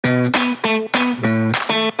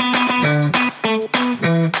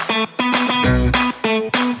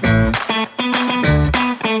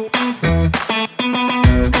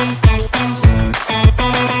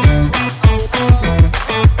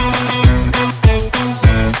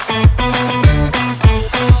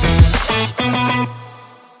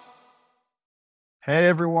Hey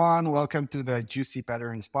everyone, welcome to the Juicy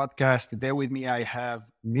Patterns podcast. Today with me I have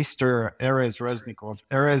Mr. Erez Reznikov.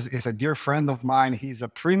 Erez is a dear friend of mine. He's a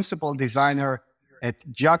principal designer at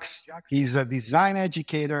Jux. He's a design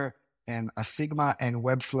educator and a Figma and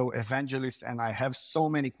Webflow evangelist, and I have so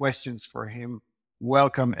many questions for him.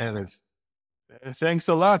 Welcome, Erez. Thanks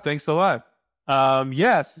a lot. Thanks a lot.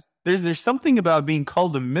 Yes, there's something about being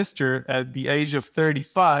called a Mister at the age of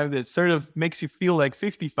 35 that sort of makes you feel like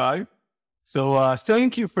 55. So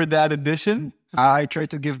thank you for that addition. I try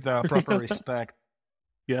to give the proper respect.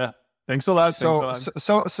 Yeah, thanks a lot. Thanks a So, lot. so,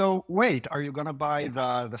 so, so wait, are you gonna buy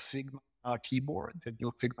the Figma keyboard, the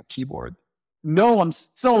new Figma keyboard? No, I'm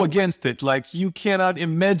so against it. Like you cannot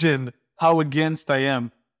imagine how against I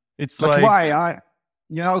am. It's But like why?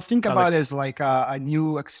 Think I like. about it as like a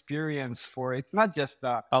new experience for it's not just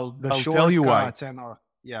the I'll tell you why. shortcuts and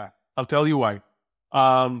yeah. I'll tell you why.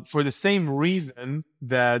 For the same reason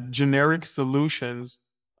that generic solutions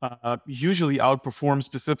usually outperform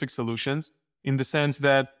specific solutions, in the sense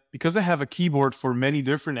that because I have a keyboard for many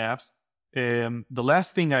different apps, the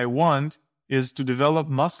last thing I want is to develop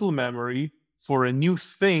muscle memory for a new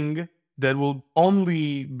thing that will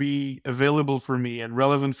only be available for me and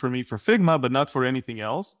relevant for me for Figma, but not for anything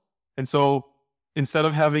else. And so instead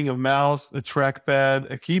of having a mouse, a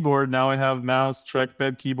trackpad, a keyboard, now I have mouse,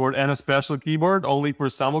 trackpad, keyboard, and a special keyboard only for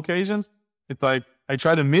some occasions. It's like I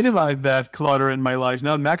try to minimize that clutter in my life,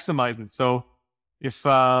 not maximize it. So if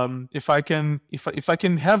I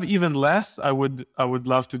can have even less, I would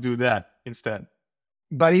love to do that instead.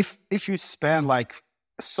 But if you spend like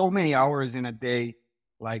so many hours in a day,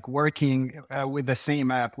 like working with the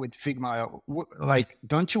same app with Figma, like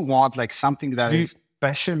don't you want like something that Do you, is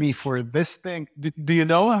especially for this thing? do you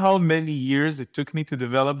know how many years it took me to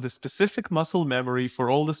develop the specific muscle memory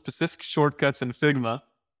for all the specific shortcuts in Figma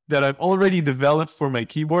that I've already developed for my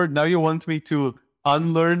keyboard? Now you want me to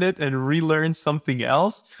unlearn it and relearn something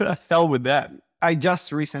else? Hell with that. I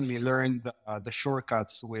just recently learned the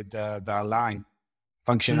shortcuts with the align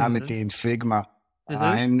Mm-hmm. functionality in Figma, Mm-hmm.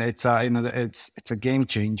 and it's a game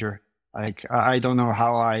changer. Like I don't know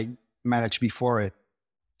how I managed before it.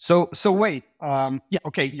 So wait, Yeah.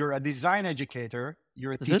 okay, you're a design educator.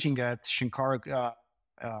 You're Mm-hmm. teaching at Shankar uh,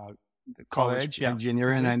 College. College, Yeah.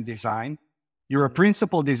 Engineering Mm-hmm. and Design. You're a Mm-hmm.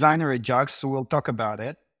 principal designer at Jux, so we'll talk about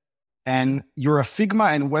it. And you're a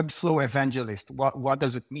Figma and Webflow evangelist. What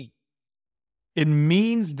does it mean? It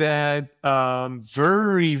means that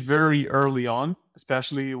very, very early on,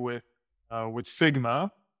 especially with Figma,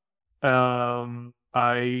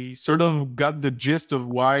 I sort of got the gist of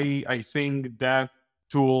why I think that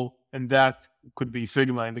tool, and that could be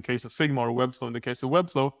Figma in the case of Figma, or Webflow in the case of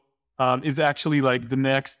Webflow, is actually like the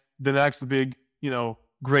next big,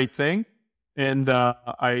 great thing. And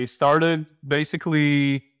I started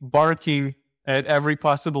basically barking at every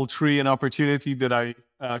possible tree and opportunity that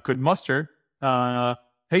I could muster. Uh,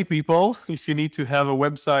 hey, people, if you need to have a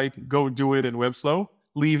website, go do it in Webflow.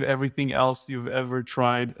 Leave everything else you've ever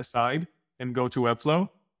tried aside and go to Webflow.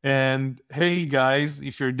 And hey, guys,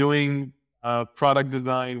 if you're doing product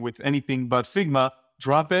design with anything but Figma,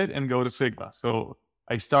 drop it and go to Figma. So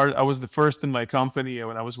I was the first in my company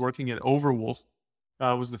when I was working at Overwolf.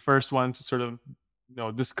 I was the first one to sort of,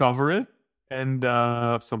 discover it. And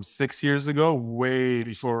some 6 years ago, way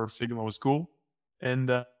before Figma was cool.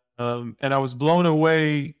 And I was blown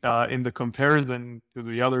away in the comparison to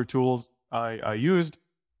the other tools I used.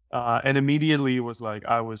 And immediately it was like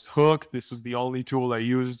I was hooked. This was the only tool I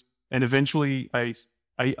used. And eventually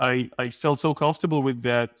I felt so comfortable with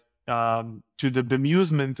that, to the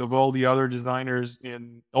bemusement of all the other designers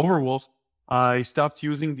in Overwolf. I stopped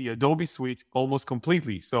using the Adobe suite almost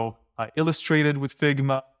completely. So I illustrated with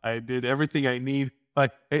Figma. I did everything I need,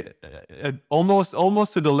 like almost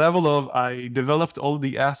to the level of I developed all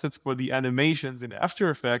the assets for the animations in After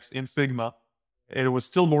Effects in Figma. It was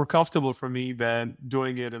still more comfortable for me than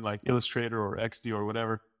doing it in like Illustrator or XD or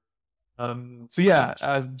whatever. So yeah,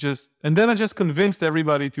 and then I just convinced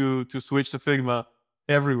everybody to switch to Figma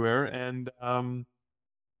everywhere, and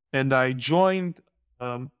I joined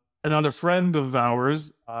another friend of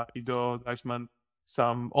ours, Ido Deichmann,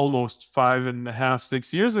 some almost 5.5,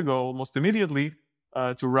 6 years ago, almost immediately,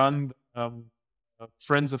 to run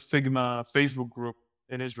Friends of Figma Facebook group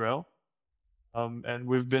in Israel. And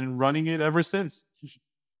we've been running it ever since.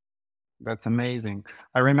 That's amazing.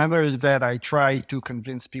 I remember that I tried to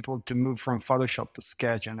convince people to move from Photoshop to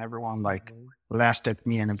Sketch, and everyone like laughed at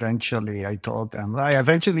me. And eventually, I told them.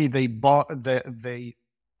 Eventually, they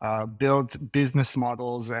built business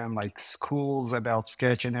models and like schools about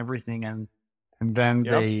Sketch and everything, and then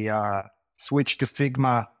Yep. they switched to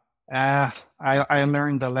Figma. I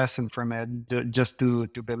learned a lesson from it, just to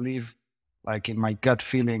believe like in my gut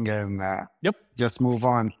feeling, and Yep, just move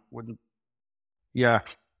on. Yeah.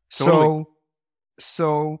 totally.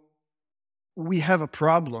 So we have a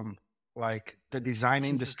problem, like the design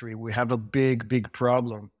industry. We have a big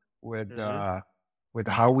problem Mhm. with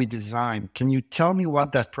how we design. Can you tell me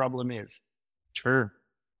what that problem is? Sure.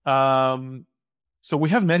 Um, so we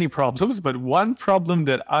have many problems, but one problem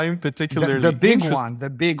that I'm The particularly big interested, one, the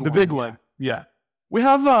big the big one. Yeah. one, yeah, we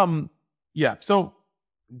have yeah. So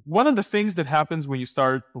one of the things that happens when you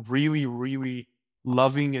start really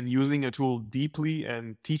loving and using a tool deeply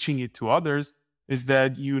and teaching it to others is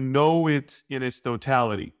that you know it in its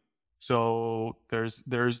totality. So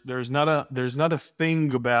there's not a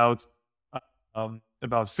thing about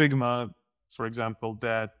Figma, for example,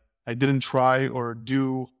 that I didn't try or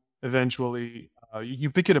do eventually. You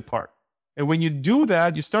pick it apart, and when you do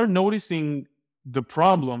that, you start noticing the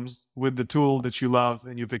problems with the tool that you love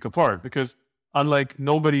and you pick apart, because unlike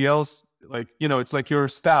nobody else, like, it's like your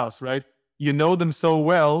spouse, right? You know them so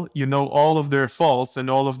well, you know all of their faults and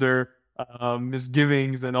all of their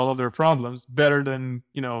misgivings and all of their problems better than,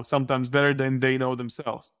 sometimes better than they know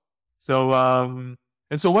themselves. So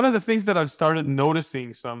and so one of the things that I've started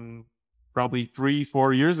noticing some probably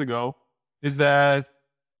 3-4 years ago is that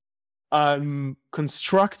I'm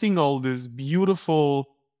constructing all these beautiful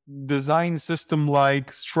design system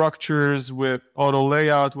like structures with auto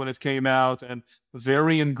layout when it came out, and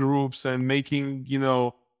variant groups, and making,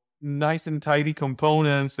 nice and tidy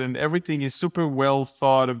components, and everything is super well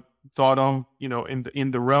thought of,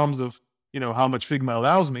 in the realms of, how much Figma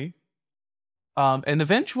allows me. And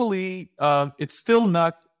eventually, it's still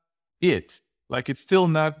not it. Like, it's still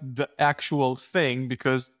not the actual thing,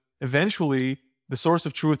 because eventually the source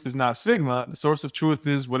of truth is not Figma. The source of truth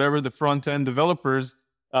is whatever the front end developers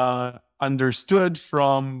understood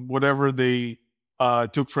from whatever they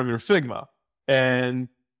took from your Figma. And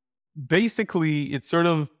basically, it sort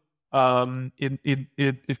of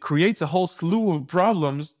it creates a whole slew of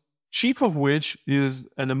problems, chief of which is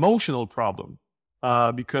an emotional problem,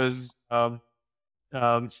 because um,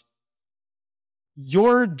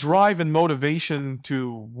 your drive and motivation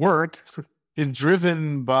to work is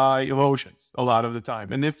driven by emotions a lot of the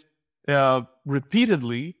time. And if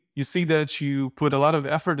repeatedly you see that you put a lot of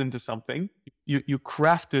effort into something, you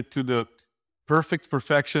craft it to the perfect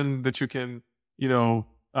perfection that you can,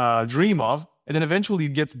 dream of, and then eventually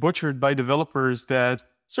it gets butchered by developers that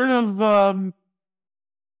sort of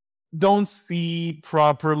don't see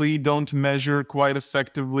properly, don't measure quite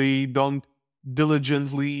effectively, don't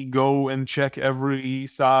diligently go and check every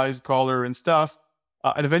size, color, and stuff.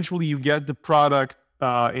 And eventually you get the product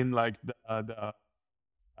in like the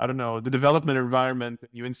I don't know, the development environment, and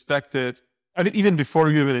you inspect it. And even before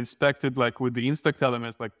you even inspect it, like with the inspect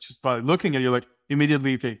elements, like just by looking at it, you're like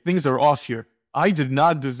immediately, okay, things are off here. I did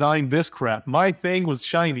not design this crap. My thing was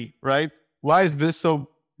shiny, right? Why is this so,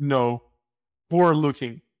 poor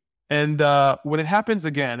looking? And when it happens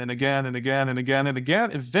again and again and again and again and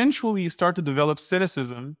again, eventually you start to develop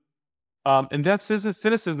cynicism. And that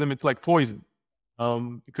cynicism, it's like poison,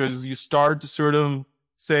 because you start to sort of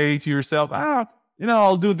say to yourself,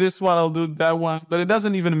 I'll do this one, I'll do that one, but it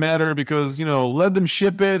doesn't even matter, because, let them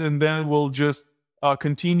ship it, and then we'll just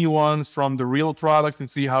continue on from the real product and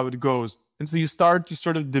see how it goes. And so you start to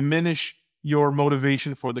sort of diminish your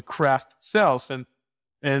motivation for the craft itself.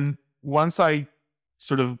 And once I've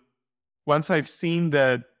seen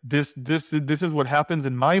that this is what happens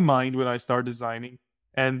in my mind when I start designing,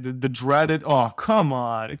 and the dreaded, oh, come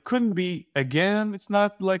on, it couldn't be again, it's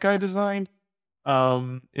not like I designed,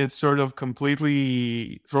 it sort of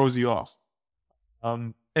completely throws you off.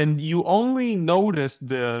 And you only notice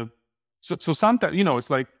so sometimes, it's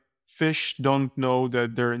like fish don't know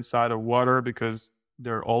that they're inside of water because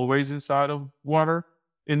they're always inside of water.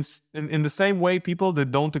 In the same way, people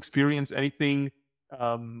that don't experience anything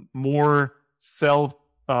more self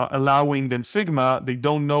allowing than Figma, they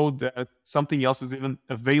don't know that something else is even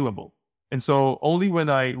available. And so only when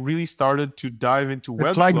I really started to dive into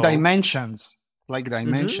It's like Webflow. dimensions, like Mhm.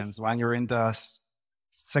 dimensions. When you're in the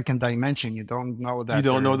second dimension, you don't know You that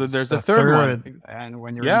don't know that there's there's a the third third, one. and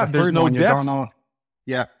when you're in Yeah, the there's third no one, you don't depth. know.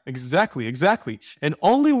 Yeah. Exactly. And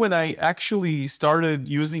only when I actually started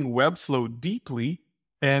using Webflow deeply,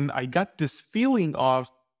 and I got this feeling of,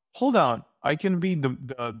 hold on, I can be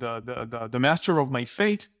the master of my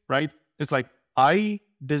fate, right? It's like I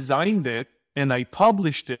designed it and I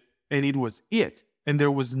published it, and it was it. And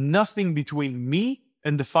there was nothing between me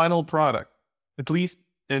and the final product, at least,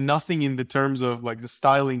 and nothing in the terms of like the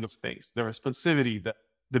styling of things, the responsivity,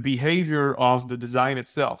 the behavior of the design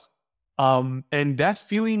itself. And that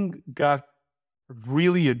feeling got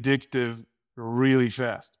really addictive really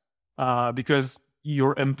fast because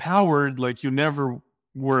you're empowered like you never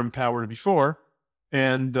were empowered before.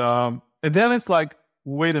 And then it's like,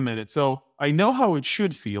 wait a minute. So I know how it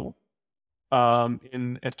should feel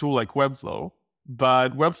in a tool like Webflow,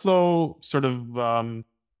 but Webflow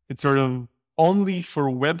it's sort of only for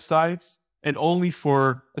websites and only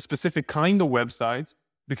for a specific kind of websites.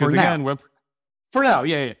 Because For again, now. for now,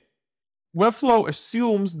 yeah. Webflow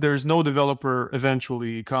assumes there's no developer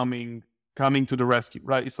eventually coming to the rescue,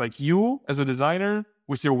 right? It's like you as a designer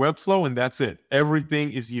with your Webflow, and that's it.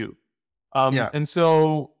 Everything is you. Yeah.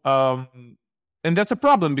 And that's a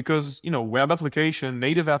problem because, web application,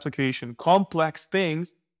 native application, complex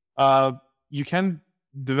things, you can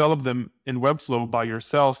develop them in Webflow by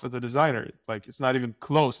yourself as a designer. It's like, it's not even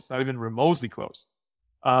close. It's not even remotely close.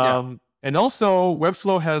 Yeah. And also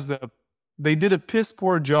Webflow they did a piss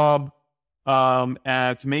poor job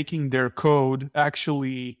at making their code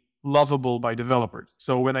actually lovable by developers.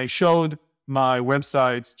 So when I showed my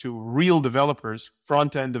websites to real developers,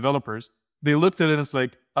 front-end developers, they looked at it and it's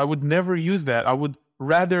like, I would never use that. I would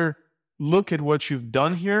rather look at what you've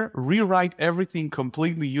done here, rewrite everything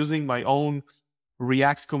completely using my own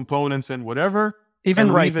React components and whatever. Even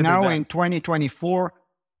and right leave it at now that. in 2024.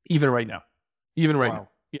 Even right now. Wow.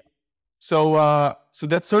 Yeah. So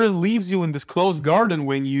that sort of leaves you in this closed garden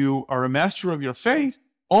when you are a master of your fate,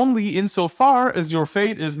 only insofar as your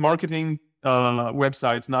fate is marketing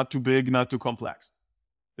websites, not too big, not too complex.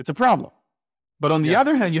 It's a problem. But on the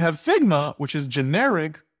other hand, you have Figma, which is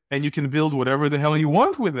generic, and you can build whatever the hell you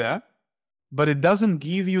want with that, but it doesn't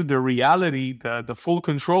give you the reality, the full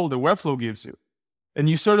control that Webflow gives you. And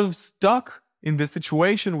you're sort of stuck in this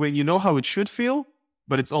situation where you know how it should feel,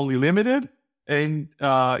 but it's only limited, and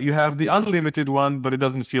you have the unlimited one, but it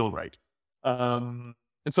doesn't feel right. And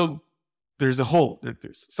so there's a hole.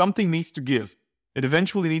 There's something needs to give. It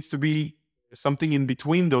eventually needs to be something in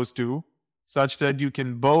between those two, such that you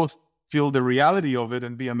can both feel the reality of it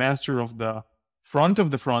and be a master of the front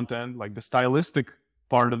end, like the stylistic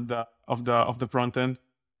part of the front end,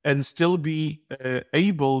 and still be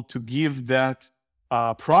able to give that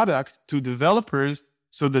product to developers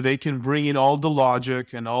so that they can bring in all the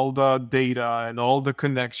logic and all the data and all the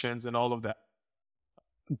connections and all of that.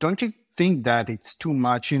 Don't you think that it's too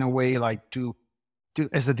much in a way, like to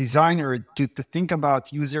as a designer to think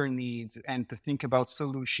about user needs and to think about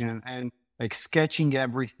solution and like sketching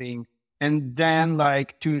everything, and then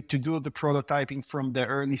like to do the prototyping from the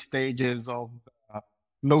early stages of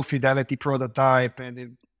low fidelity prototype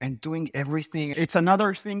and doing everything? It's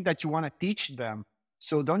another thing that you want to teach them.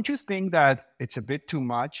 So don't you think that it's a bit too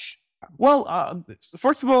much? Well,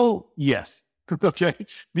 first of all, yes. Okay.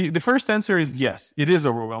 The first answer is yes, it is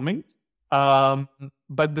overwhelming. But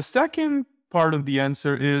the second part of the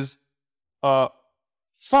answer is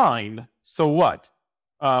fine. So what?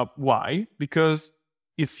 Why? Because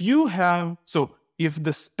if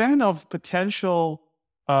the span of potential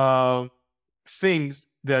things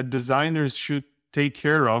that designers should take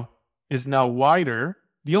care of is now wider,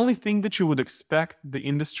 the only thing that you would expect the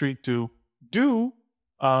industry to do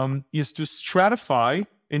is to stratify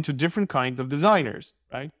into different kinds of designers,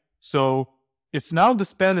 right? So if now the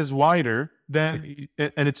span is wider, then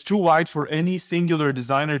and it's too wide for any singular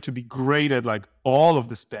designer to be great at like all of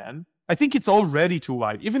the span, I think it's already too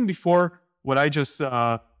wide. Even before what I just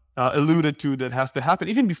alluded to that has to happen,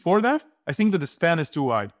 even before that, I think that the span is too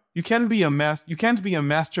wide. You can't be a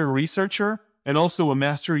master researcher and also a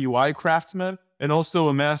master UI craftsman and also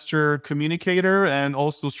a master communicator and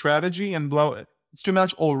also strategy and blah. It's too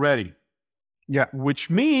much already. Yeah. Which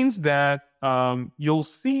means that you'll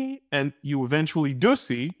see, and you eventually do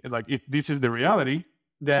see, like if this is the reality,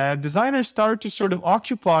 that designers start to sort of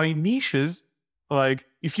occupy niches. Like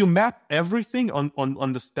if you map everything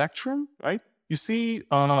on the spectrum, right? You see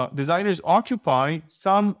designers occupy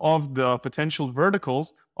some of the potential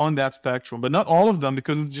verticals on that spectrum, but not all of them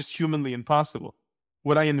because it's just humanly impossible.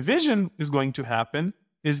 What I envision is going to happen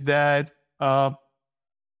is that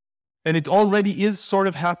and it already is sort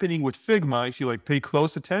of happening with Figma. If you like pay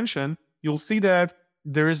close attention, you'll see that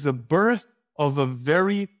there is a birth of a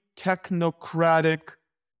very technocratic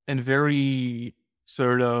and very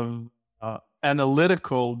sort of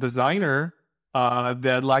analytical designer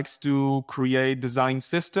that likes to create design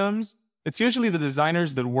systems. It's usually the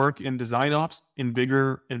designers that work in design ops in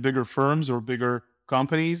bigger firms or bigger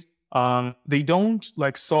companies. They don't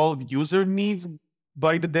like solve user needs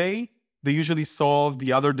by the day. They usually solve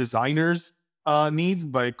the other designers' needs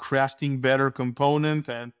by crafting better component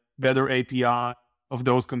and better API of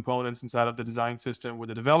those components inside of the design system with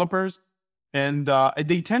the developers. And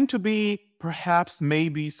they tend to be perhaps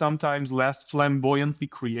maybe sometimes less flamboyantly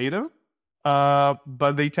creative,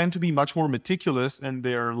 but they tend to be much more meticulous, and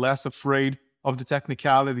they're less afraid of the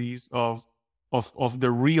technicalities of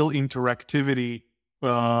the real interactivity,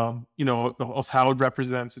 of how it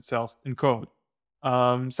represents itself in code.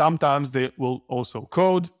 Sometimes they will also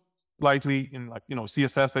code slightly in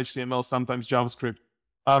CSS, HTML, sometimes JavaScript.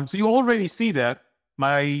 So you already see that.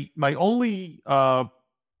 My only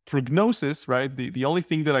prognosis, right? The only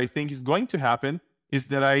thing that I think is going to happen is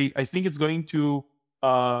that I think it's going to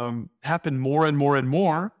happen more and more and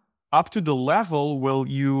more, up to the level where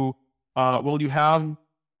you have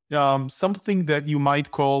something that you might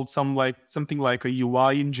call something like a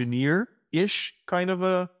UI engineer-ish kind of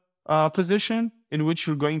a position, in which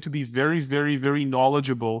you're going to be very, very, very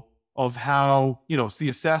knowledgeable of how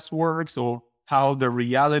CSS works, or how the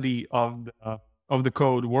reality of the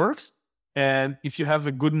code works. And if you have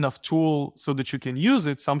a good enough tool so that you can use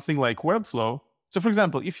it, something like Webflow. So for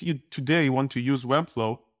example, if you today want to use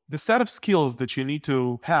Webflow, the set of skills that you need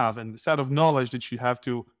to have, and the set of knowledge that you have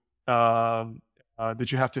to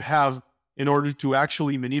have in order to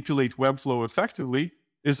actually manipulate Webflow effectively,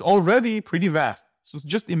 is already pretty vast. So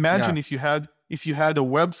just imagine if you had a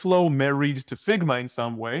Webflow married to Figma in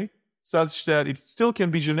some way, such that it still can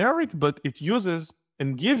be generic, but it uses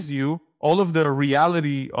and gives you all of the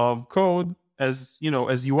reality of code as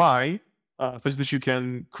UI, such that you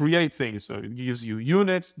can create things. So it gives you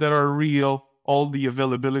units that are real, all the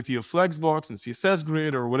availability of Flexbox and CSS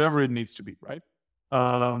Grid or whatever it needs to be, right?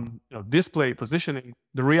 Display, positioning,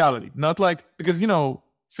 the reality. Not like, because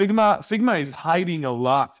Figma is hiding a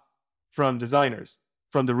lot from designers,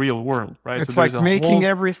 from the real world, right? It's like making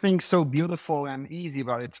everything so beautiful and easy,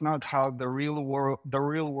 but it's not how the real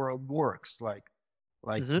world works. Like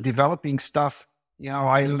developing stuff.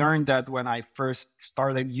 I learned that when I first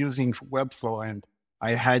started using Webflow, and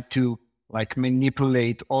I had to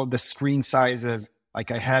manipulate all the screen sizes. Like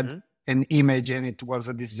I had an image and it was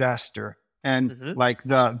a disaster. And the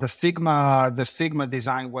Figma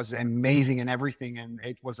design was amazing and everything, and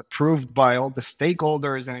it was approved by all the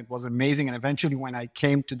stakeholders, and it was amazing. And eventually, when I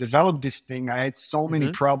came to develop this thing, I had so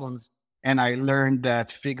many problems, and I learned that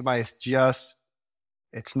Figma is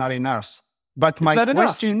it's not enough. But my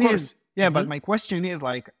question is, my question is,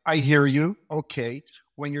 I hear you. Okay.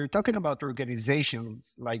 When you're talking about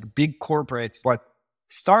organizations like big corporates, but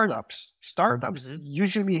startups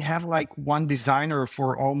usually have one designer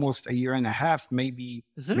for almost a year and a half, maybe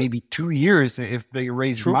 2 years if they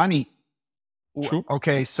raise money. True.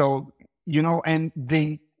 Okay. So, and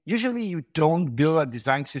usually you don't build a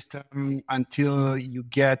design system until you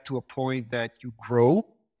get to a point that you grow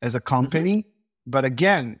as a company. But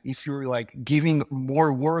again, if you're giving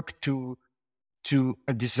more work to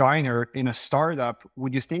a designer in a startup,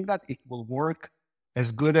 would you think that it will work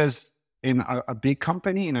as good as in a big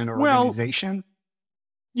company, in an organization?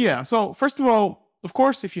 Yeah. So first of all, of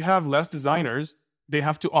course, if you have less designers, they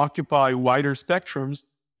have to occupy wider spectrums.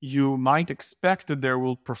 You might expect that they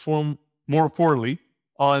will perform more poorly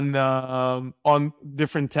on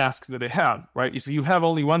different tasks that they have, right? If you have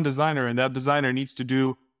only one designer, and that designer needs to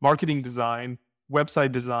do marketing design,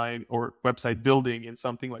 website design, or website building in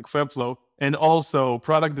something like Webflow, and also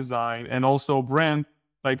product design, and also brand,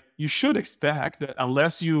 you should expect that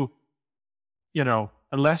unless you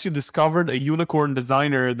discovered a unicorn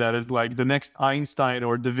designer that is like the next Einstein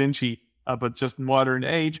or Da Vinci, but just modern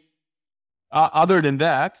age, other than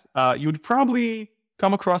that, you'd probably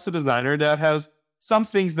come across a designer that has some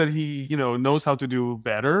things that he, knows how to do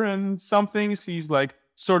better, and some things he's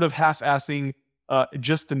sort of half-assing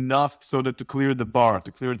just enough so that to clear the bar,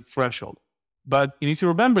 to clear the threshold. But you need to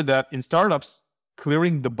remember that in startups,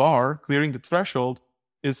 clearing the bar, clearing the threshold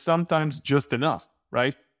is sometimes just enough,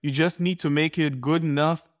 right? You just need to make it good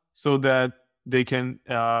enough so that they can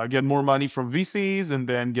get more money from VCs, and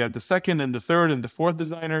then get the second and the third and the fourth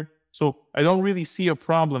designer. So I don't really see a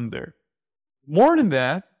problem there. More than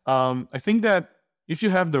that, I think that if you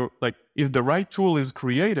have if the right tool is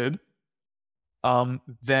created,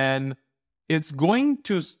 then it's going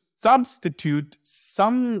to substitute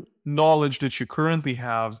some knowledge that you currently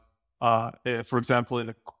have, for example, in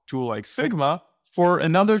a tool like Figma, for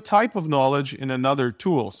another type of knowledge in another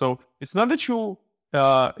tool. So it's not that you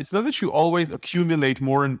always accumulate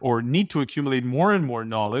more or need to accumulate more and more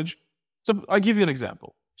knowledge. So I'll give you an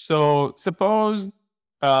example. So suppose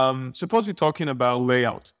we're talking about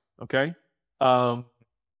layout. Okay,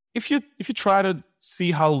 if you try to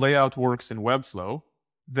see how layout works in Webflow,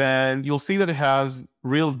 then you'll see that it has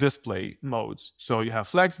real display modes. So you have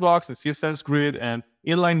Flexbox and CSS Grid and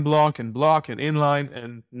inline block and inline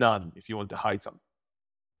and none if you want to hide something.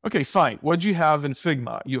 Okay, fine. What do you have in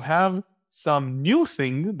Figma? You have some new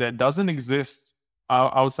thing that doesn't exist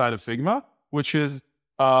outside of Figma, which is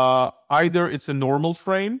either it's a normal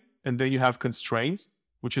frame and then you have constraints,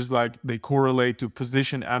 which is like they correlate to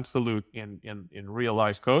position absolute in real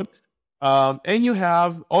life code. And you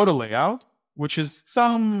have auto layout, which is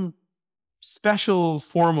some special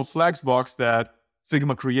form of flexbox that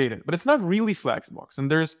Figma created, but it's not really flexbox. And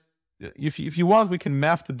there's, if you want, we can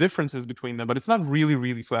map the differences between them, but it's not really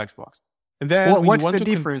flexbox. And then Well, when you what's want the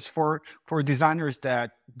to difference for designers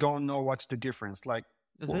that don't know what's the difference? Like,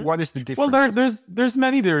 what is the well, difference? there's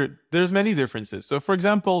many differences. So, for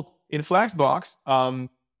example, in Flexbox,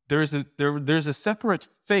 there's a separate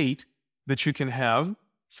fate that you can have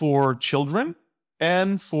for children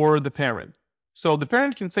and for the parent. So the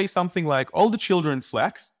parent can say something like, "All the children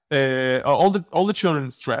flex, all the children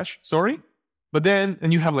stretch." Sorry, but then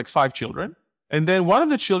and you have like 5 children, and then one of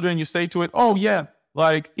the children you say to it, "Oh yeah,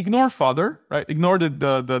 like ignore father, right? Ignore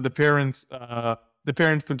the parents." The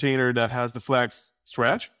parent container that has the flex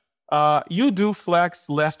stretch, you do flex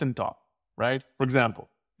left and top, right? For example.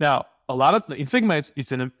 Now, in Figma,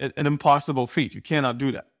 it's an impossible feat. You cannot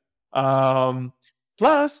do that.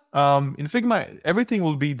 Plus, in Figma, everything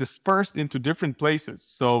will be dispersed into different places.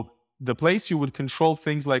 So the place you would control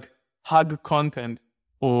things like hug content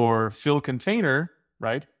or fill container,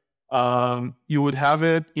 right? You would have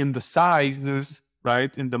it in the sizes,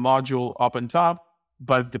 right? In the module up and top.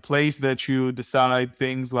 But the place that you decide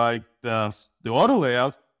things like the auto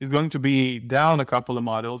layout is going to be down a couple of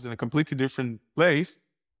models in a completely different place.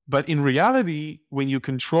 But in reality, when you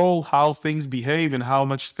control how things behave and how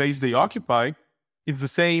much space they occupy, it's the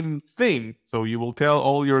same thing. So you will tell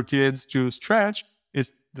all your kids to stretch.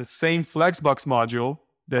 It's the same Flexbox module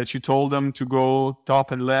that you told them to go top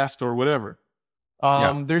and left or whatever.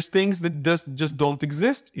 There's things that just don't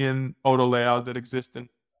exist in auto layout that exist in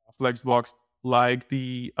Flexbox, like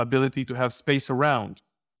the ability to have space around,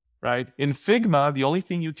 right? In Figma, the only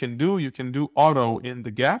thing you can do auto in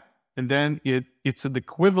the gap, and then it's an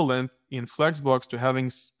equivalent in Flexbox to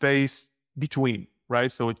having space between,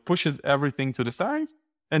 right? So it pushes everything to the sides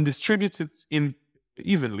and distributes it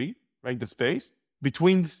evenly, right? The space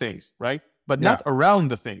between the things, right? But not around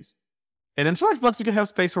the things. And in Flexbox, you can have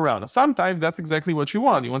space around. Now, sometimes that's exactly what you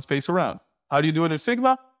want. You want space around. How do you do it in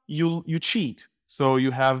Figma? You cheat. So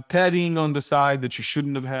you have padding on the side that you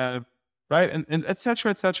shouldn't have had, right? And et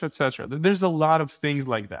cetera, et cetera, et cetera. There's a lot of things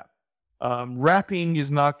like that. Wrapping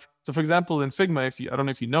is not, so for example, in Figma, I don't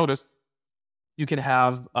know if you noticed, you can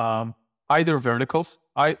have either vertical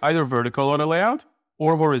auto layout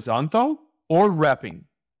or horizontal or wrapping.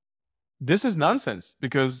 This is nonsense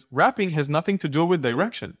because wrapping has nothing to do with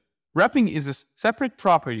direction. Wrapping is a separate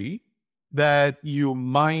property that you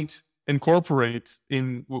might incorporate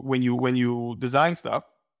in when you design stuff.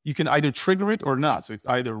 You can either trigger it or not. So it's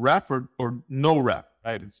either wrap or no wrap,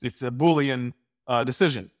 right? It's a Boolean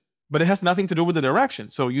decision, but it has nothing to do with the direction.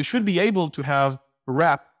 So you should be able to have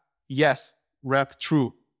wrap, yes, wrap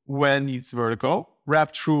true when it's vertical,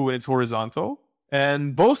 wrap true when it's horizontal,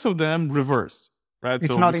 and both of them reversed, right? It's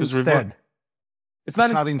not instead. It's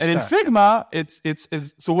not instead. And in Figma,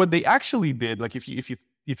 it's so what they actually did, like if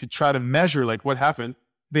you try to measure like what happened,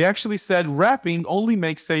 they actually said wrapping only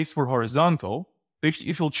makes sense for horizontal.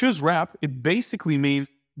 If you'll choose wrap, it basically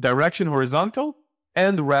means direction horizontal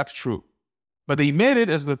and wrap true. But they made it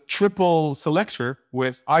as the triple selector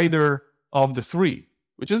with either of the three,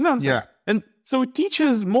 which is nonsense. Yeah. And so it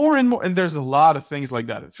teaches more and more, and there's a lot of things like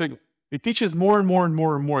that in Figma. It teaches more and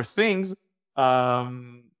more things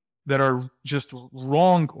that are just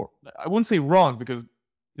wrong, or I wouldn't say wrong because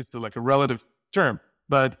it's like a relative term,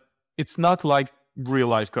 but it's not like real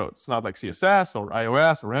life code. It's not like CSS or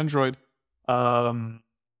iOS or Android. And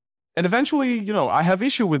eventually, I have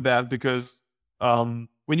issue with that because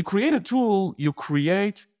when you create a tool, you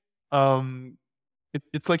create,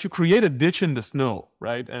 it's like you create a ditch in the snow,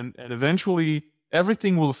 right? And eventually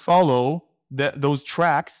everything will follow those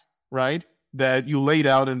tracks, right? That you laid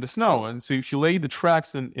out in the snow. And so if you lay the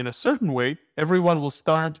tracks in a certain way, everyone will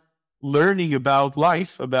start learning about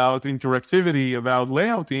life, about interactivity, about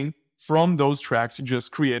layouting from those tracks you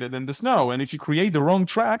just created in the snow. And if you create the wrong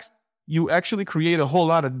tracks, you actually create a whole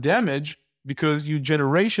lot of damage because you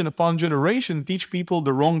generation upon generation teach people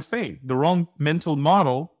the wrong thing, the wrong mental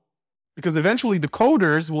model, because eventually the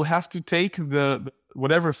coders will have to take the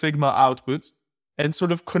whatever Figma outputs and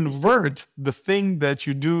sort of convert the thing that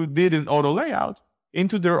you did in auto layout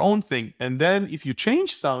into their own thing. And then if you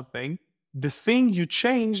change something, the thing you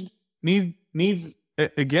changed needs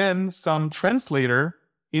again some translator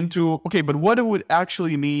into, okay, but what it would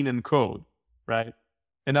actually mean in code, right?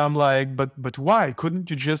 And I'm like, but why? Couldn't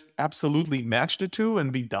you just absolutely match the two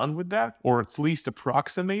and be done with that? Or at least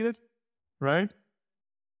approximate it, right?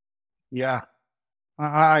 Yeah,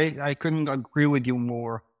 I couldn't agree with you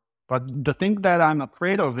more. But the thing that I'm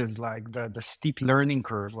afraid of is like the steep learning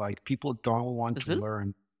curve. Like people don't want to Mm-hmm.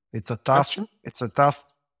 learn. It's a That's tough true. it's a tough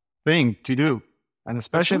thing to do. And That's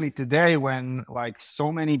true. especially today when like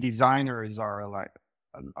so many designers are like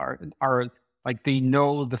they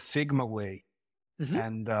know the Figma way. Mm-hmm.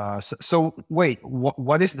 And so wait,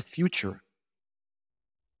 what is the future?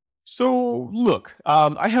 So look,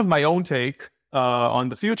 I have my own take on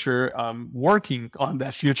the future. Working on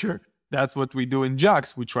that future. That's what we do in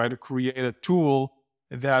Jax. We try to create a tool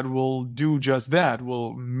that will do just that.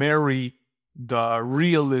 Will marry the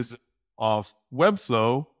realism of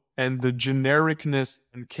Webflow and the genericness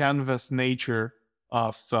and canvas nature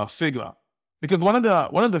of Figma. Because one of the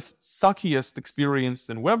suckiest experience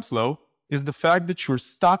in Webflow is the fact that you're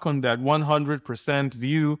stuck on that 100%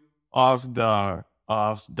 view of the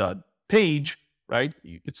page, right?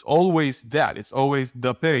 It's always that. It's always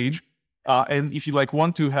the page. And if you like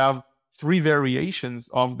want to have three variations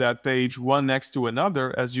of that page, one next to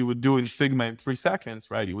another, as you would do in Figma in 3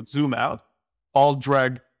 seconds, right? You would zoom out, all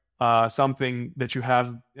drag something that you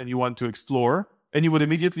have and you want to explore, and you would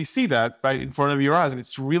immediately see that right in front of your eyes. And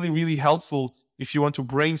it's really, really helpful if you want to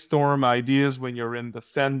brainstorm ideas when you're in the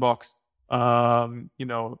sandbox,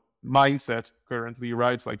 mindset currently,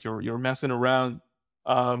 right? It's like you're messing around,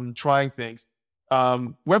 trying things.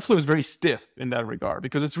 Webflow is very stiff in that regard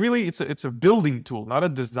because it's a building tool, not a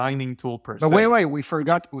designing tool per But se. wait, we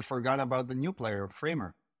forgot about the new player,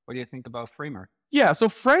 Framer. What do you think about Framer? Yeah, so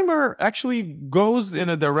Framer actually goes in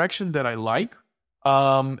a direction that I like,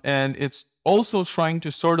 and it's also trying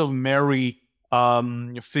to sort of marry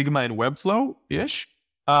Figma and Webflow ish.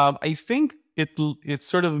 I think it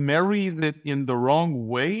sort of marries it in the wrong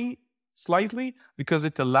way slightly because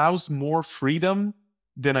it allows more freedom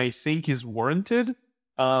than I think is warranted.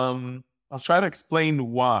 I'll try to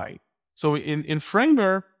explain why. So in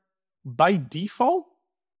Framer, by default,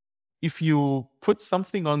 if you put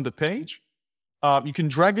something on the page, you can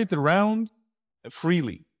drag it around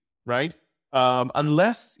freely, right?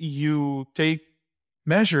 Unless you take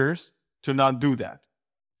measures to not do that.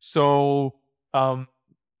 So,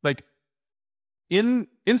 like in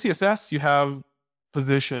CSS, you have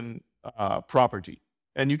position property,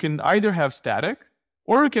 and you can either have static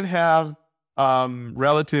or you can have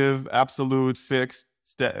relative, absolute, fixed,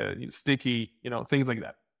 sticky, things like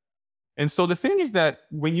that. And so the thing is that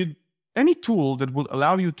any tool that will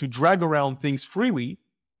allow you to drag around things freely,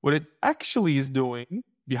 what it actually is doing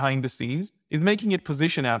behind the scenes is making it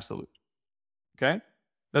position absolute. Okay?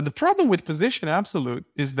 Now, the problem with position absolute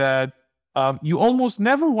is that you almost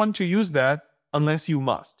never want to use that unless you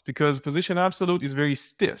must, because position absolute is very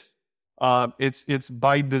stiff. It's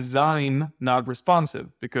by design not responsive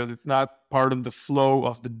because it's not part of the flow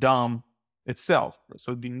of the DOM itself.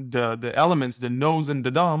 So the elements, the nodes in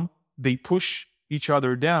the DOM, they push each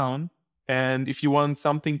other down. And if you want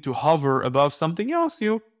something to hover above something else,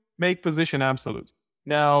 you make position absolute.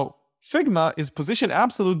 Now, Figma is position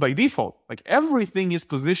absolute by default. Like everything is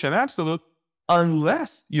position absolute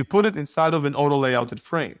unless you put it inside of an auto layouted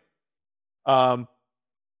frame.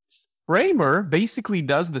 Framer basically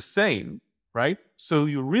does the same, right? So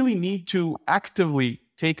you really need to actively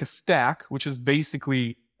take a stack, which is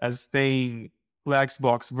basically as staying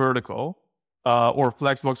flexbox vertical, or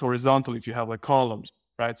flexbox horizontal if you have like columns,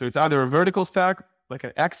 right? So it's either a vertical stack, like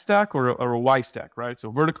an X stack, or a Y stack, right?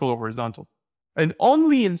 So vertical or horizontal. And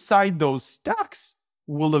only inside those stacks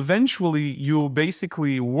will eventually you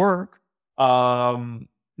basically work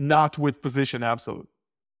not with position absolute.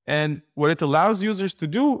 And what it allows users to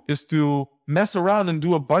do is to mess around and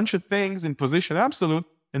do a bunch of things in position absolute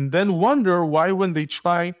and then wonder why when they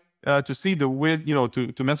try to see the width,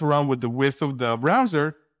 to mess around with the width of the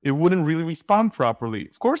browser, it wouldn't really respond properly.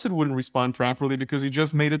 Of course it wouldn't respond properly because you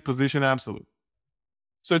just made it position absolute.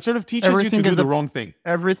 So it sort of teaches you to do the wrong thing.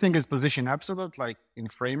 Everything is position absolute, like in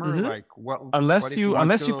Framer. Mm-hmm. Like what? Unless you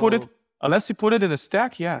put it in a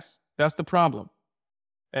stack, yes, that's the problem.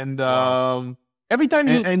 And every time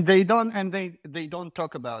they don't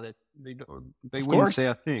talk about it. They wouldn't say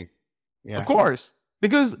a thing. Yeah, of course,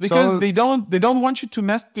 because they don't want you to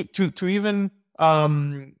mess to even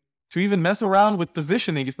mess around with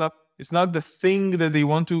positioning. It's not the thing that they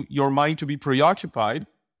want your mind to be preoccupied.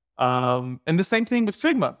 And the same thing with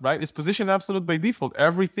Figma, right? It's position absolute by default.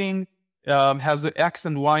 Everything has the X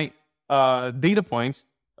and Y data points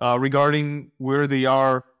regarding where they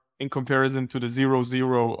are in comparison to the 0,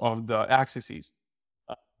 0 of the axes.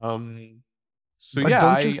 So But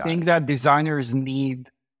yeah, don't you think that designers need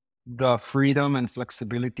the freedom and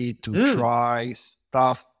flexibility to try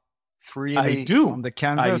stuff I freely do. on the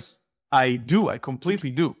canvas? I do. I completely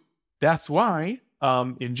do. That's why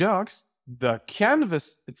in Jux, the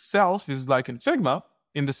canvas itself is like in Figma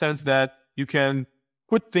in the sense that you can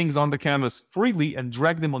put things on the canvas freely and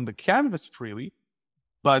drag them on the canvas freely.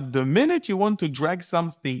 But the minute you want to drag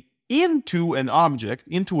something into an object,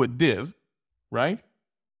 into a div, right?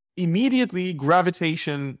 Immediately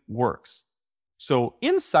gravitation works. So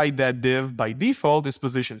inside that div by default is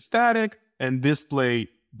position static and display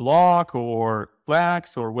block or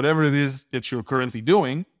flex or whatever it is that you're currently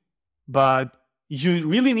doing. But you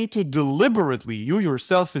really need to deliberately, you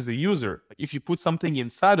yourself as a user, like if you put something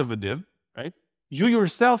inside of a div, right? You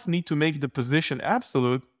yourself need to make the position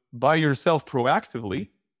absolute by yourself proactively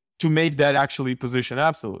to make that actually position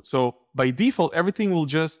absolute. So by default, everything will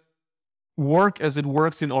just work as it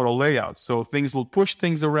works in auto layout. So things will push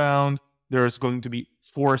things around. There's going to be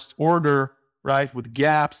forced order, right? With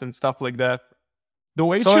gaps and stuff like that. The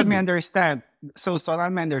way it So should let me be. understand. So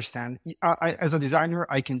let me understand. As a designer,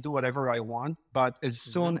 I can do whatever I want, but as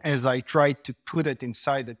soon as I try to put it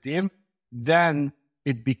inside the div, then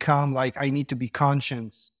it become like I need to be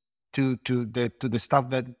conscious to the stuff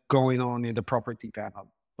that going on in the property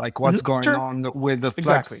panel, like what's going Sure. on with the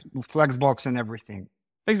flex box and everything.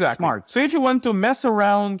 Exactly. Smart. So if you want to mess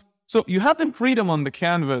around, so you have the freedom on the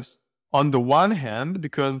canvas on the one hand,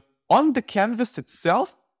 because on the canvas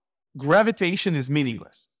itself, gravitation is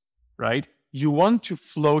meaningless, right? You want to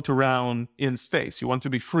float around in space. You want to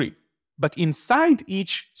be free. But inside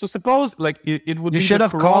each, so suppose like it would You be should the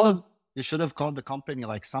have called. You should have called the company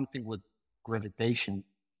like something with gravitation.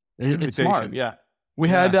 It's smart. Yeah. We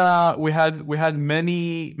had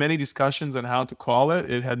many discussions on how to call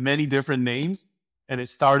it. It had many different names, and it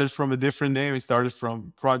started from a different name. It started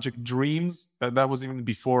from Project Dreams. That was even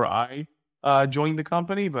before I joined the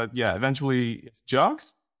company. But yeah, eventually it's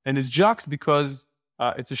Jux, and it's Jux because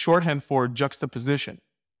it's a shorthand for juxtaposition.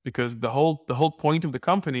 Because the whole point of the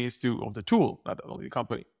company is of the tool, not only the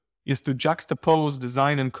company, is to juxtapose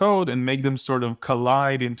design and code and make them sort of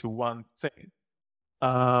collide into one thing.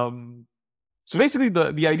 So basically,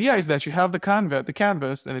 the idea is that you have the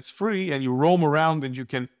canvas, and it's free, and you roam around, and you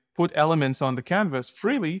can put elements on the canvas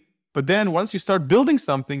freely. But then once you start building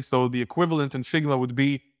something, so the equivalent in Figma would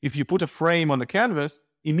be if you put a frame on the canvas,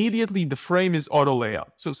 immediately the frame is auto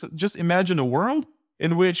layout. So just imagine a world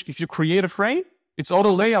in which if you create a frame, it's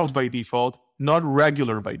auto layout by default, not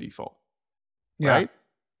regular by default. Yeah. Right?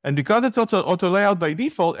 And because it's auto layout by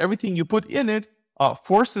default, everything you put in it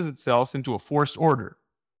forces itself into a forced order.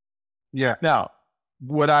 Yeah. Now,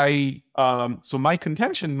 so my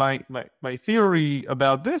contention, my theory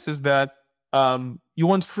about this is that you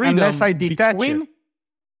want freedom unless I detach between. it.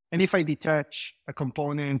 And if I detach a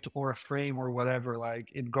component or a frame or whatever, like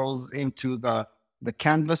it goes into the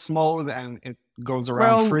canvas mode and it goes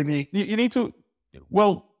around freely. You need to.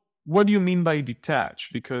 Well, what do you mean by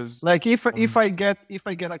detach? Because like if I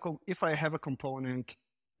have a component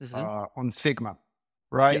on Figma,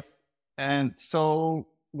 right? Yep. And so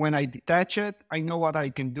when I detach it, I know what I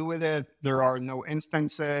can do with it. There are no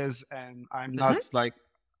instances, and I'm not like.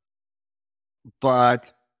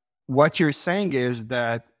 But what you're saying is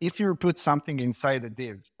that if you put something inside a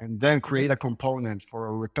div and then create a component for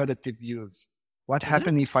a repetitive use, what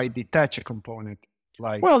happens if I detach a component?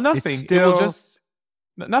 Like, well, nothing.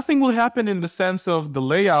 Nothing will happen in the sense of the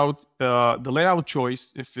layout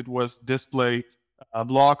choice. If it was display,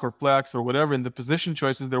 block, or flex, or whatever, in the position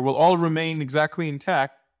choices, there will all remain exactly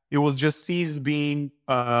intact. It will just cease being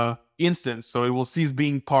instance, so it will cease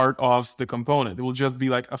being part of the component. It will just be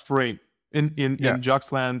like a frame. In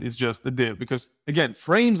Juxland is just a div, because again,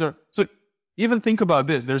 frames are, so even think about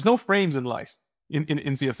this, there's no frames in life in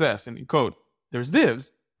CSS and in code. There's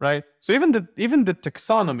divs, right? So even the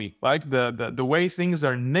taxonomy, like the way things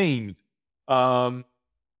are named,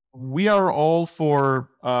 we are all for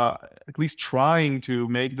at least trying to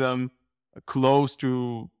make them close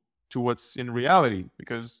to what's in reality,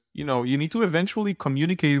 because you need to eventually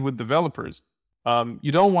communicate with developers.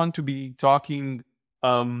 You don't want to be talking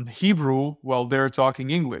Hebrew while they're talking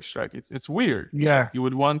English, right? It's weird. Yeah, you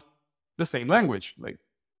would want the same language. Like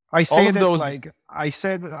I said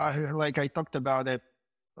it, like I talked about it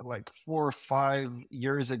like 4 or 5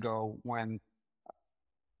 years ago when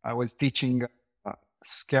I was teaching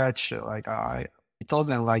Sketch. Like I told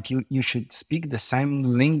them like you should speak the same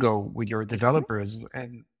lingo with your developers.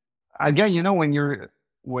 And again, when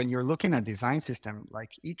you're looking at design system,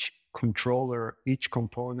 like each controller, each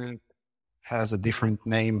component has a different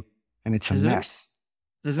name, and it's a mess.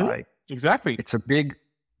 Like exactly, it's a big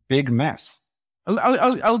mess.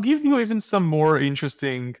 I'll give you even some more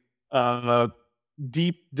interesting,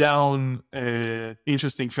 deep down,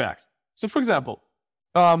 interesting facts. So, for example,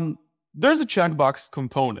 there's a checkbox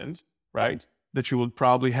component, right, that you will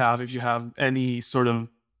probably have if you have any sort of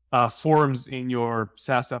forms in your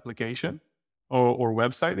SaaS application or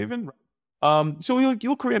website, even. So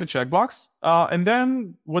you'll create a checkbox, and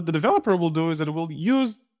then what the developer will do is that it will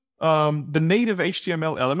use the native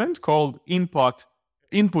HTML element called input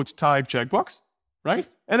type checkbox, right?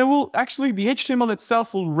 And it will actually, the HTML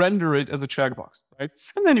itself will render it as a checkbox, right?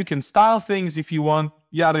 And then you can style things if you want,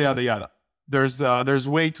 yada, yada, yada. There's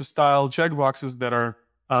way to style checkboxes that are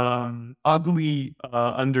ugly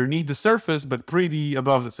underneath the surface, but pretty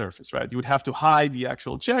above the surface, right? You would have to hide the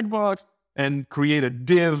actual checkbox and create a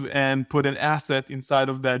div and put an asset inside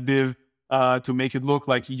of that div to make it look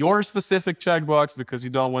like your specific checkbox because you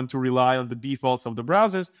don't want to rely on the defaults of the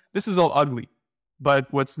browsers. This is all ugly. But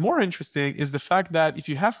what's more interesting is the fact that if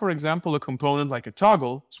you have, for example, a component like a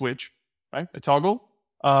toggle switch, right? A toggle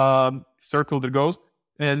circle that goes,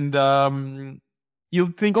 and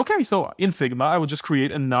you think, okay, so in Figma, I will just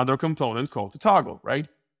create another component called the toggle, right?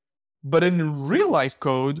 But in real life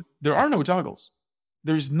code, there are no toggles.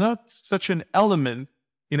 There's not such an element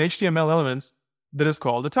in HTML elements that is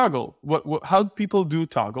called a toggle. How people do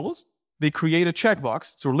toggles? They create a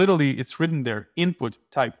checkbox. So literally, it's written there, input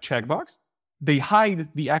type checkbox. They hide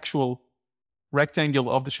the actual rectangle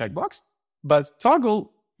of the checkbox, but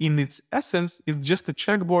toggle in its essence is just a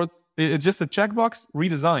checkboard. It's just a checkbox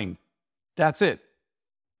redesigned. That's it.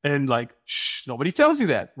 And like, nobody tells you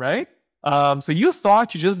that, right? So you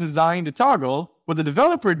thought you just designed a toggle. What the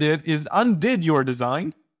developer did is undid your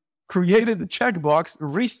design, created the checkbox,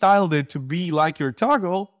 restyled it to be like your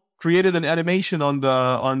toggle, created an animation on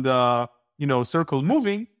the circle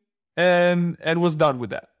moving, and was done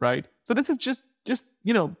with that, right? So this is just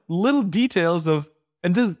little details of,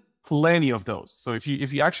 and there's plenty of those. So if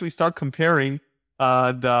you actually start comparing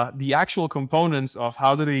the actual components of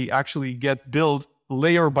how do they actually get built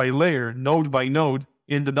layer by layer, node by node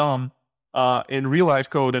in the DOM in real life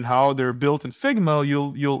code and how they're built in Figma,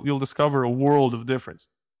 you'll discover a world of difference.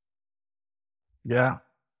 Yeah.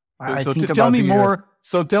 Tell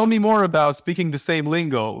me more about speaking the same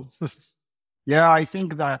lingo. Yeah, I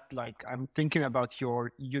think that I'm thinking about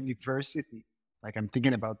your university. I'm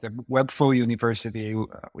thinking about the Webflow University,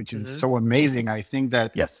 which is so amazing. I think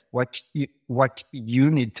that yes, what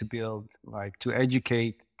you need to build, to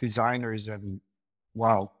educate designers, and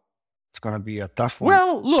wow, it's going to be a tough one.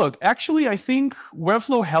 Well, look, actually, I think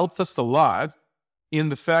Webflow helped us a lot in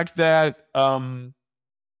the fact that,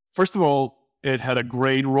 first of all, it had a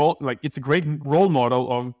great role, it's a great role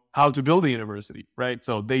model of how to build a university, right?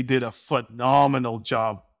 So they did a phenomenal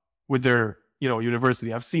job with their,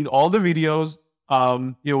 university. I've seen all the videos.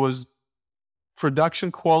 It was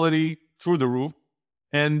production quality through the roof.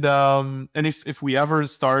 And if we ever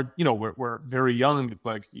start, we're very young,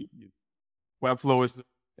 Webflow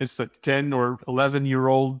is a 10 or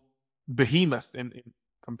 11-year-old behemoth in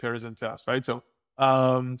comparison to us, right? So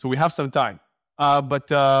we have some time.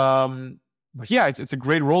 But yeah, it's a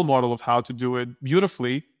great role model of how to do it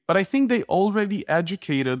beautifully. But I think they already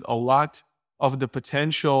educated a lot of the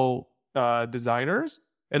potential designers.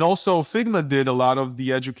 And also Figma did a lot of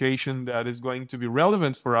the education that is going to be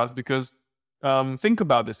relevant for us because think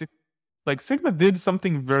about this. Figma did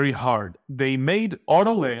something very hard. They made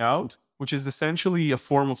auto layout, which is essentially a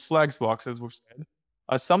form of flexbox, as we've said,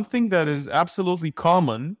 something that is absolutely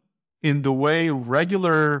common in the way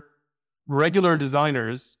regular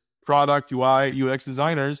designers, product, UI, UX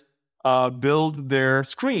designers build their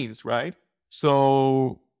screens, right?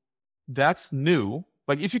 So that's new.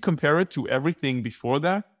 If you compare it to everything before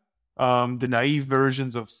that, the naive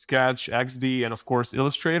versions of Sketch, XD, and of course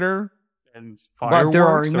Illustrator and Fireworks. But there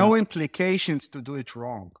are no implications to do it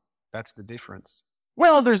wrong. That's the difference.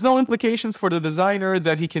 Well, there's no implications for the designer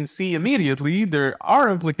that he can see immediately. There are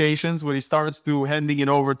implications when he starts to handing it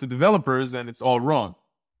over to developers and it's all wrung.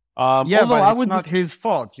 Yeah, but it's not his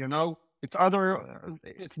fault,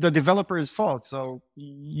 It's the developer's fault. So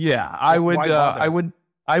yeah,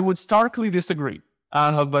 I would starkly disagree.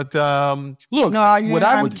 But look, no,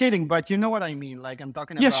 I'm kidding, but you know what I mean. I'm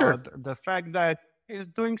talking about the fact that he's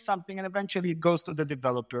doing something and eventually it goes to the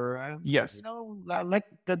developer. And, yes, let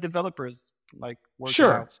the developers work it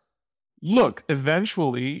out. Look,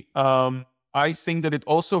 eventually, I think that it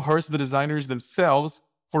also hurts the designers themselves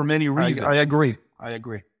for many reasons. I agree.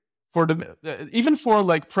 For even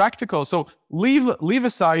for practical, so leave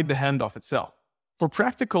aside the handoff itself. For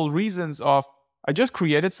practical reasons of, I just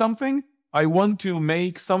created something, I want to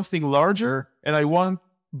make something larger, and I want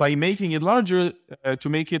by making it larger to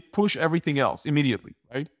make it push everything else immediately,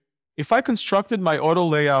 right? If I constructed my auto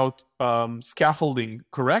layout scaffolding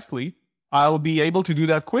correctly, I'll be able to do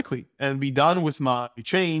that quickly and be done with my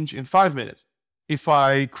change in 5 minutes. If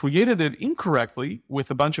I created it incorrectly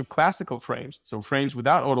with a bunch of classical frames, so frames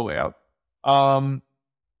without auto layout,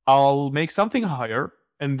 I'll make something higher,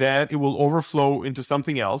 and then it will overflow into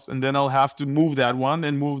something else, and then I'll have to move that one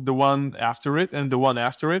and move the one after it and the one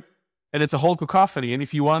after it, and it's a whole cacophony. And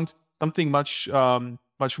if you want something much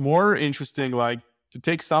more interesting, like to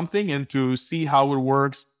take something and to see how it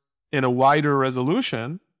works in a wider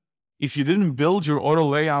resolution, if you didn't build your auto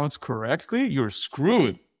layouts correctly, you're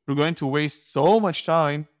screwed. You're going to waste so much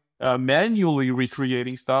time manually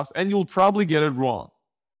recreating stuff, and you'll probably get it wrong.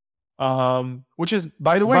 Which is,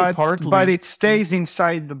 by the way, partly... But it stays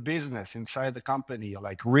inside the business, inside the company.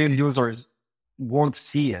 Like, real users won't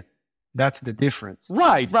see it. That's the difference.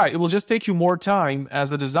 Right. It will just take you more time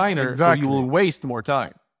as a designer, exactly. So you will waste more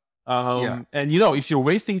time. And, if you're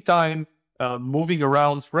wasting time moving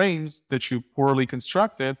around frames that you poorly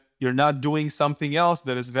constructed, you're not doing something else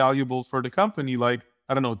that is valuable for the company, like,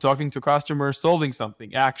 I don't know, talking to customers, solving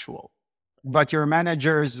something actual. But your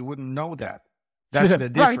managers wouldn't know that. That's the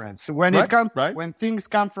difference. Right. When things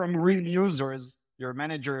come from real users, your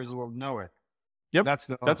managers will know it. Yep, that's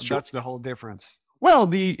the whole difference. Well,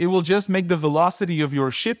 it will just make the velocity of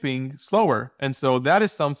your shipping slower, and so that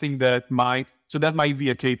is something that might be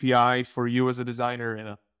a KPI for you as a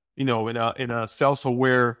designer in a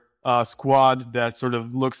self-aware squad that sort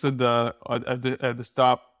of looks at the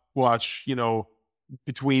stopwatch,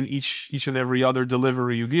 between each and every other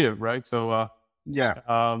delivery you give, right? So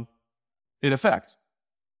it affects.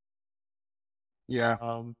 Yeah.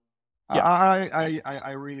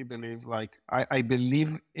 I really believe, like, I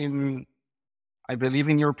believe in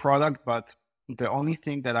your product, but the only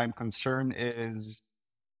thing that I'm concerned is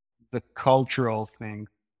the cultural thing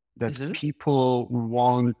that people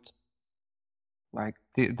want. Like,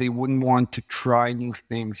 they wouldn't want to try new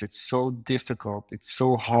things. It's so difficult. It's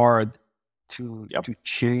so hard to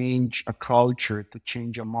change a culture, to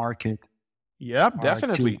change a market. Yep,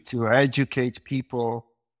 definitely. To educate people.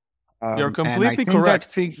 You're completely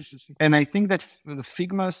correct. And I think that the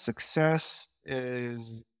Figma's success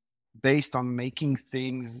is based on making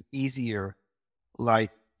things easier.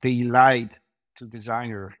 Like, they lied to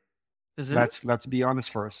designer. Let's be honest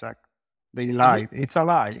for a sec. They lied. It's a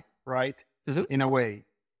lie, right? In a way.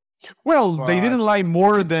 Well, they didn't lie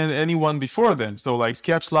more than anyone before them. So, like,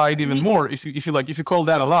 Sketch lied even more. If you call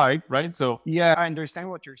that a lie, right? So yeah, I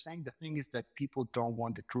understand what you're saying. The thing is that people don't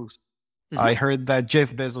want the truth. I heard that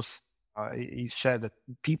Jeff Bezos he said that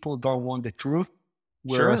people don't want the truth.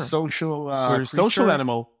 We're a social we're a social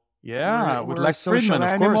animal. Yeah, we're like social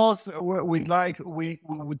animals. We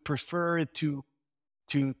would prefer to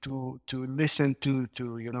listen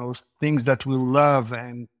to things that we love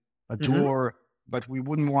and adore, but we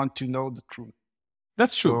wouldn't want to know the truth.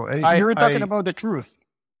 That's true. So, you're talking about the truth.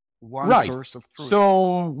 One source of truth.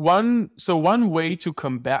 So one way to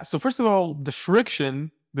combat. So first of all, the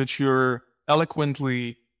friction that you're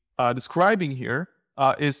eloquently describing here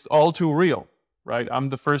is all too real, right? I'm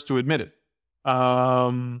the first to admit it.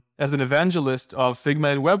 As an evangelist of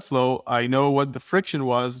Figma and Webflow, I know what the friction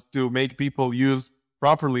was to make people use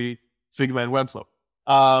properly Figma and Webflow.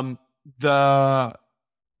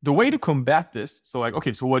 The way to combat this, so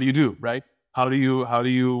what do you do, right? How do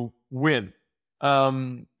you win?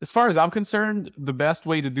 As far as I'm concerned, the best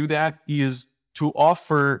way to do that is to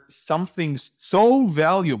offer something so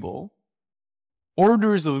valuable,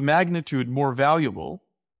 orders of magnitude more valuable,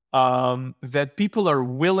 that people are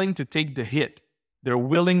willing to take the hit. They're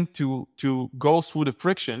willing to go through the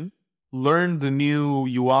friction, learn the new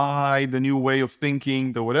UI, the new way of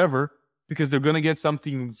thinking, the whatever, because they're going to get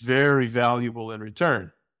something very valuable in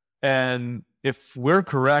return. And if we're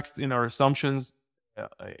correct in our assumptions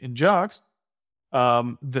in Jux,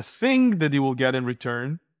 the thing that you will get in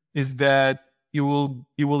return is that you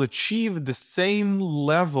will achieve the same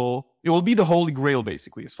level. It will be the holy grail,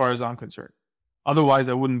 basically, as far as I'm concerned. Otherwise,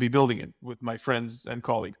 I wouldn't be building it with my friends and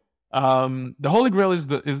colleagues. The holy grail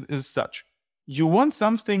is such. You want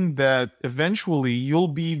something that eventually you'll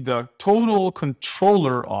be the total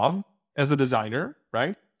controller of as a designer,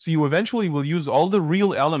 right? So you eventually will use all the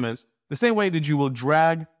real elements the same way that you will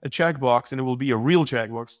drag a checkbox and it will be a real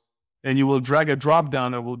checkbox. And you will drag a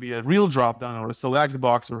drop-down, it will be a real drop-down or a select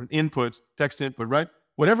box or an input, text input, right?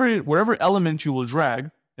 Whatever element you will drag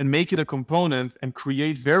and make it a component and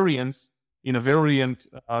create variants in a variant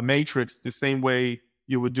matrix the same way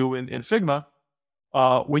you would do in Figma,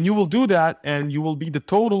 When you will do that, and you will be the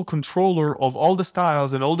total controller of all the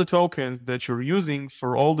styles and all the tokens that you're using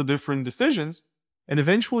for all the different decisions, and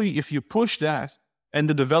eventually if you push that and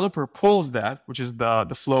the developer pulls that, which is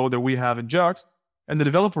the flow that we have in Jux, and the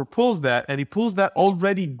developer pulls that and he pulls that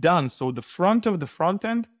already done. So the front of the front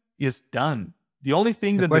end is done. The only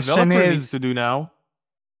thing the developer needs to do now.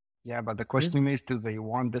 Yeah, but the question is, do they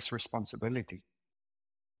want this responsibility?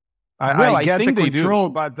 I get the control,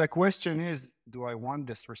 but the question is, do I want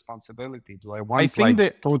this responsibility? Do I want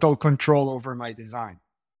total control over my design?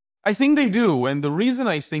 I think they do. And the reason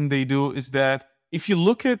I think they do is that if you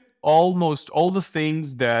look at almost all the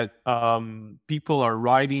things that people are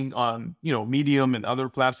writing on, Medium and other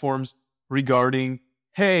platforms regarding,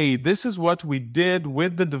 hey, this is what we did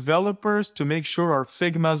with the developers to make sure our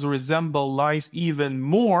Figmas resemble life even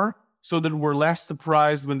more, so that we're less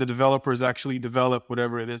surprised when the developers actually develop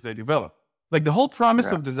whatever it is they develop. Like the whole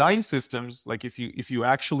promise of design systems, like if you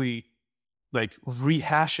actually like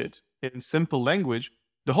rehash it in simple language,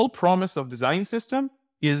 the whole promise of design system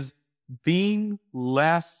is being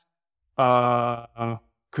less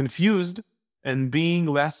confused and being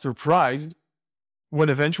less surprised when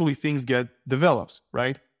eventually things get developed,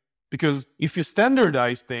 right? Because if you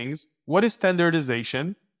standardize things, what is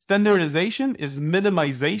standardization? Standardization is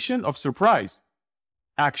minimization of surprise,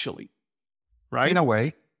 actually, right? In a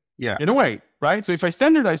way, yeah. In a way, right? So if I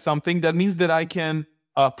standardize something, that means that I can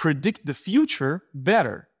predict the future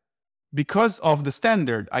better. Because of the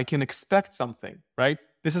standard, I can expect something, right?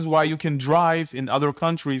 This is why you can drive in other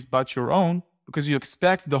countries but your own, because you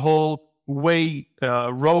expect the whole way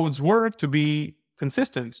roads work to be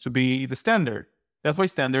consistent, to be the standard. That's why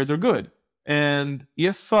standards are good. And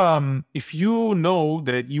if you know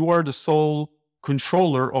that you are the sole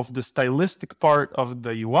controller of the stylistic part of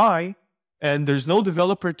the UI, and there's no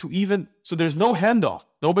developer so there's no handoff.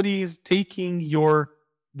 Nobody is taking your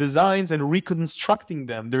designs and reconstructing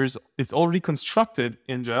them. It's already constructed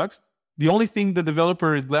in Jux. The only thing the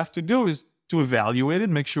developer is left to do is to evaluate it,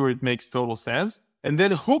 make sure it makes total sense, and then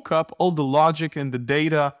hook up all the logic and the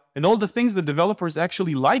data and all the things the developers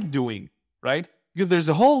actually like doing, right? Because there's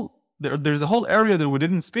a whole area that we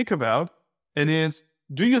didn't speak about, and it's,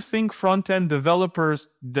 do you think front-end developers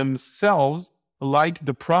themselves like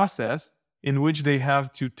the process in which they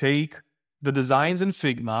have to take the designs in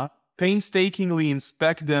Figma, painstakingly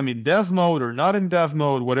inspect them in dev mode or not in dev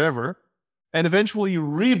mode, whatever, and eventually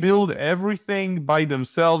rebuild everything by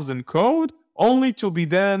themselves in code, only to be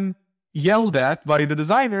then yelled at by the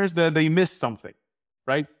designers that they missed something,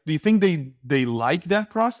 right? Do you think they like that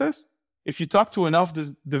process? If you talk to enough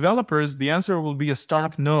developers, the answer will be a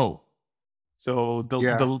stark no. So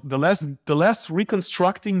the less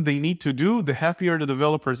reconstructing they need to do, the happier the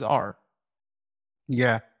developers are.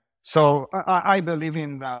 Yeah. So I believe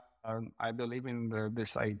in that. I believe in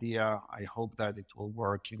this idea. I hope that it will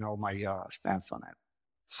work. My stance on it.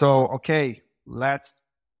 So okay, let's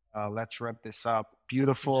wrap this up.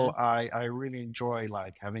 Beautiful. Mm-hmm. I really enjoy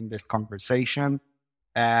having this conversation.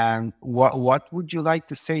 And what would you like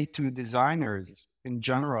to say to designers in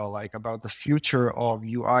general, about the future of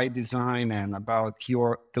UI design and about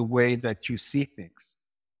the way that you see things?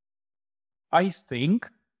 I think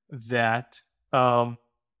that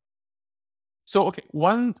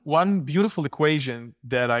one beautiful equation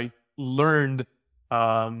that I learned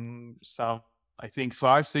I think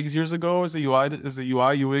 5-6 years ago as a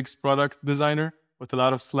UI UX product designer with a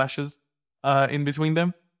lot of slashes in between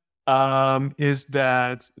them. Is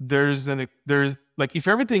that there's if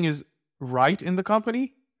everything is right in the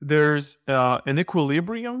company, there's an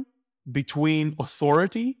equilibrium between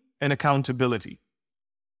authority and accountability,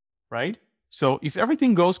 right? So if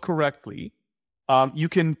everything goes correctly, you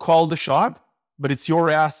can call the shot, but it's your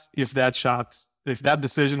ass if that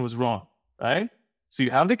decision was wrong, right? So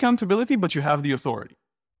you have the accountability, but you have the authority.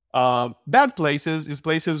 Bad places is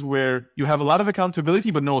places where you have a lot of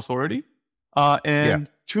accountability, but no authority.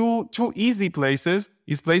 Two easy places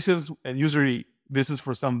is places, and usually this is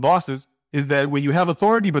for some bosses, is that when you have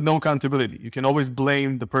authority but no accountability, you can always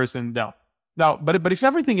blame the person down. Now, but if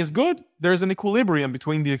everything is good, there's an equilibrium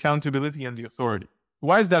between the accountability and the authority.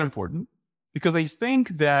 Why is that important? Because I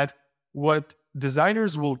think that what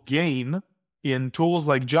designers will gain in tools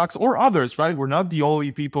like Jux or others, right? We're not the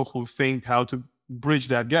only people who think how to bridge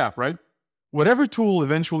that gap, right? Whatever tool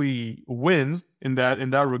eventually wins in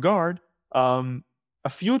that regard, a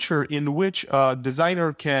future in which a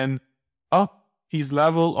designer can up his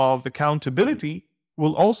level of accountability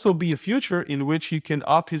will also be a future in which he can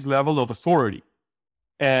up his level of authority.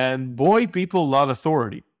 And boy, people love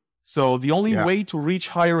authority. So the only way to reach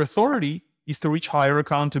higher authority is to reach higher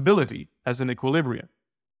accountability as an equilibrium,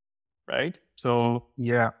 right? So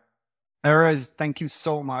Yeah. Erez, thank you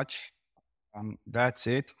so much. That's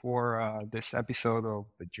it for this episode of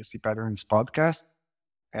the Juicy Patterns podcast.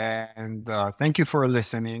 And thank you for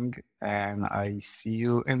listening. And I see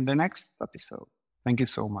you in the next episode. Thank you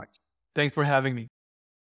so much. thanks for having me.